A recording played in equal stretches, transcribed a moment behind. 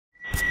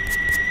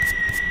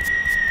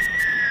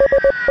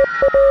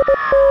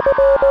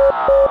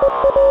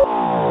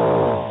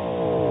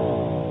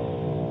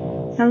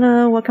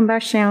Welcome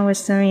back, Shan with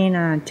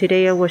Serena.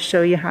 Today I will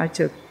show you how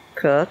to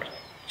cook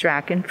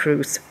dragon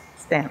fruit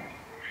stem.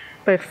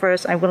 But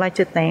first, I would like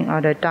to thank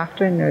all the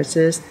doctors,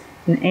 nurses,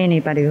 and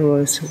anybody who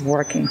is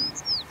working.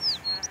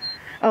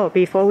 Oh,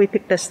 before we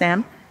pick the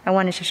stem, I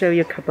wanted to show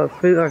you a couple of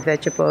fruit or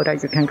vegetable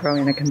that you can grow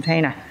in a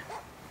container.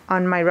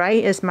 On my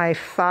right is my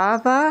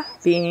fava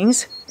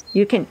beans.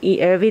 You can eat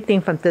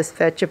everything from this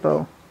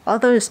vegetable,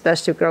 although it's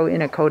best to grow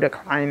in a colder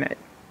climate.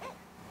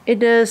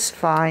 It is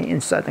fine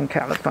in Southern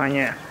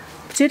California.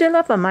 To the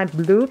left are my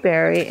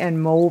blueberry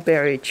and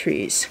mulberry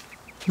trees.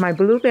 My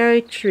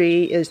blueberry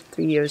tree is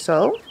 3 years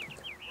old,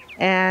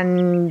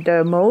 and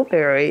the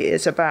mulberry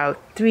is about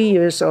 3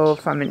 years old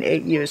from an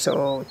 8 years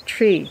old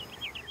tree.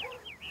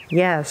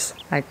 Yes,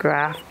 I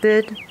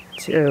grafted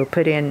to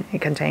put in a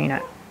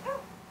container.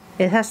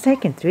 It has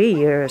taken 3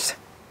 years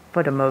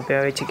for the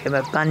mulberry to give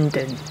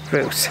abundant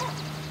fruits.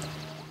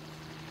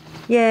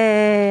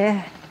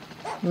 Yeah.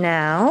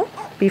 Now,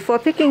 before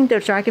picking the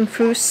dragon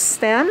fruit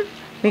stem,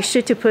 make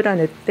sure to put on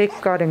a thick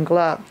garden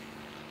glove.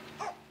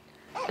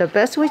 The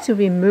best way to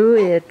remove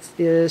it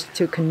is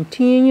to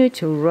continue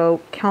to roll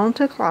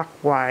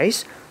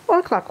counterclockwise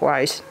or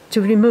clockwise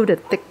to remove the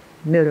thick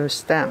middle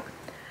stem,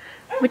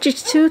 which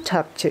is too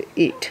tough to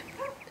eat.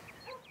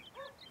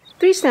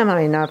 3 stems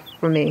are enough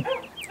for me.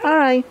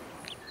 Alright,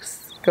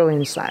 let's go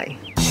inside.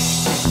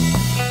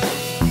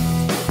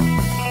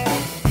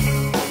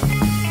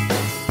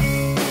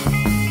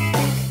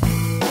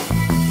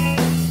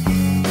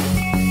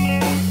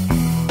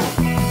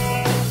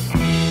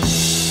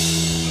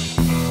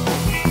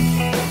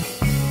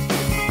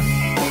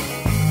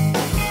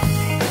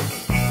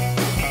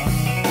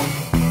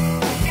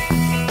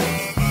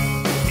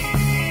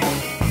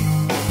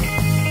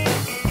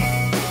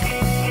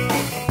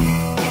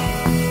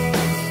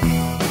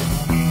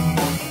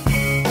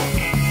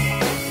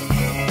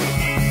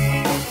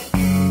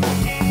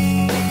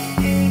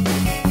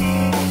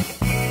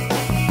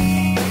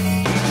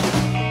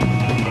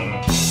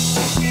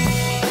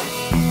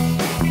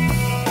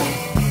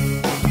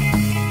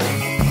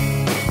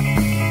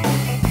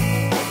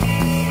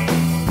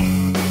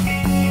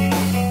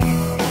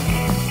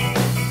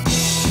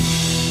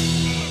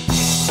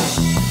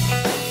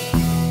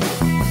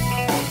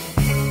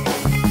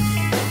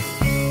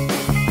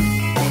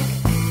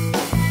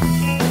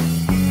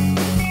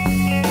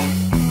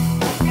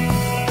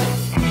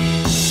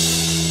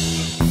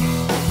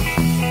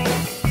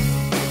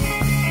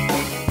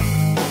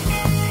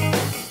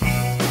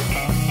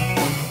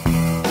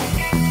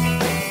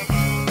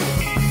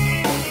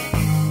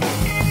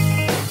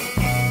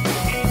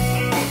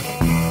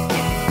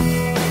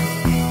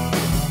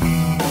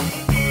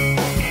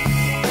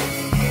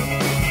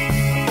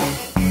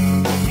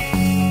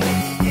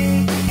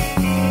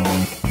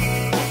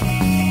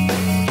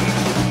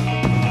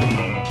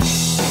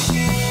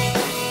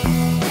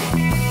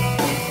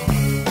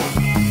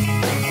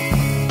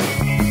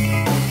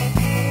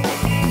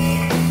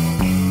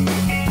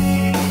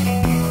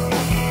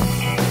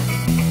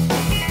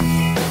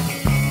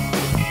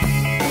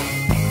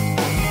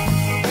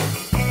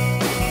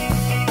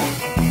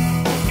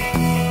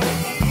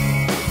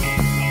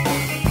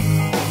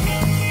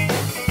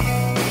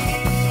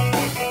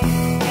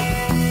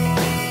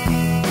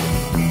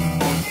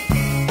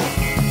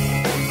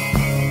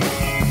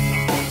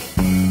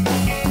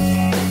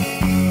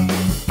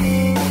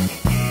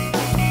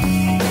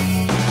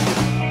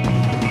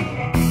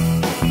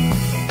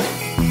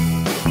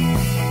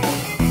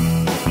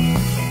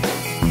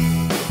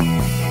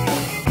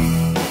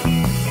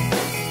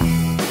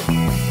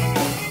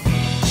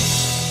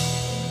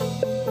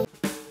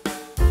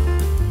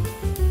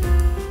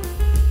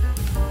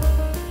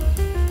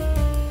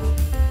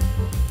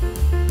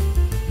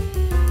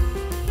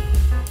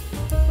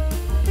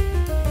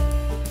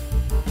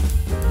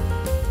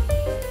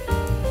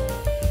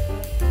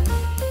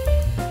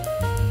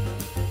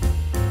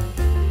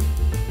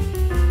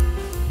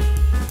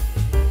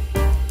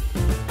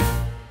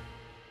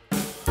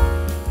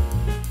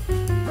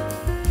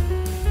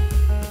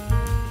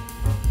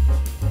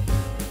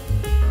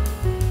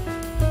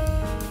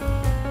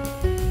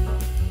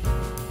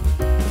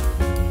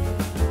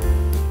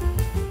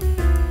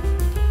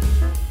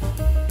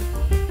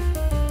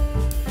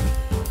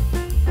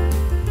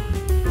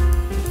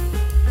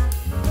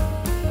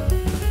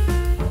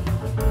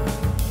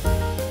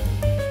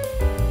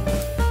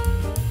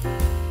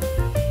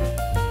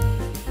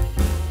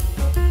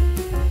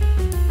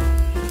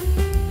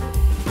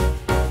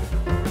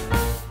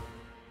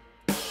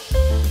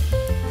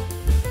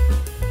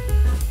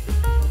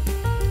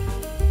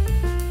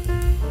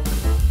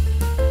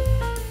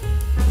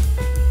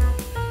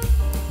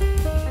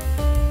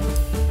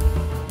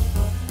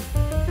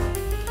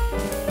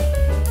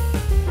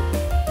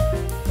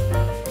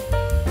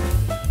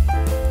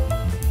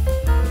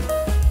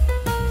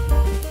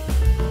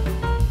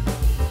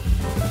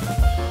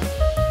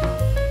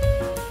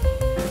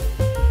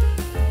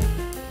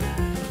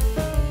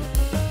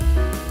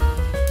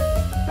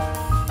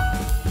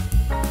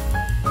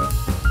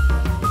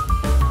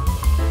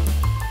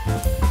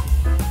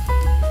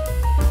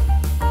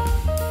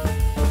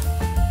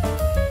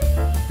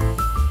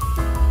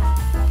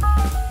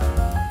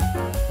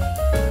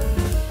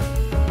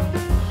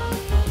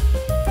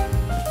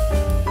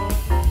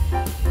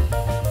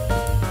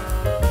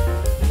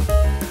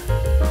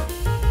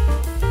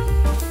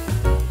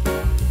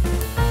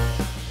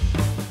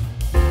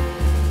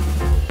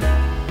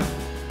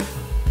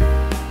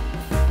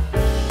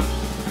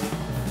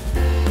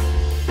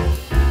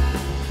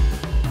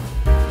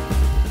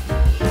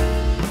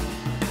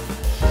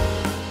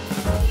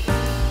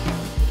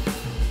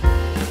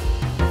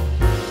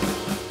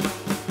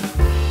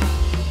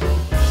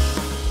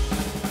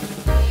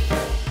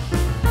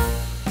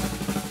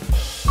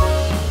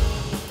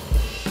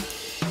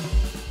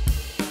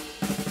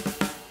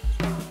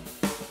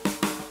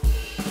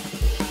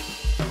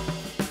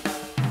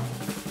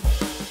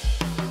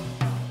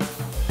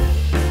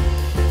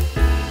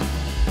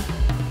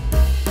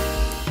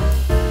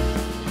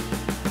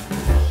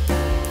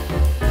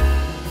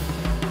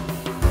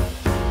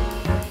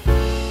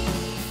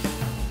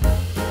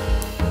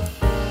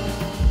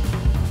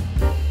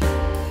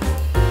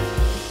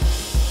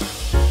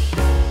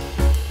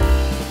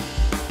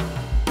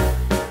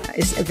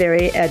 It's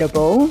very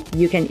edible.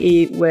 You can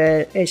eat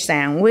with a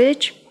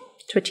sandwich,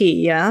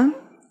 tortilla,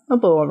 a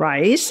bowl of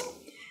rice.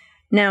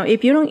 Now,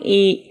 if you don't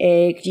eat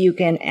egg, you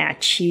can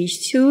add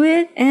cheese to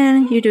it,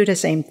 and you do the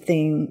same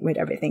thing with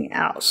everything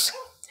else.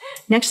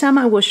 Next time,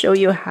 I will show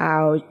you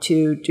how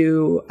to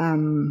do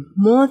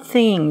more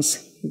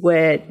things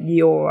with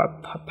your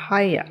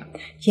papaya.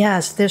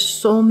 Yes, there's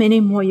so many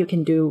more you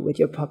can do with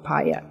your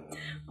papaya.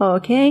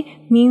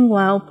 Okay,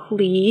 meanwhile,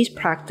 please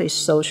practice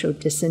social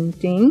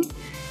distancing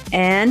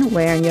and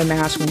wearing your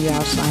mask when you're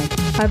outside.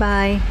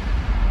 Bye-bye.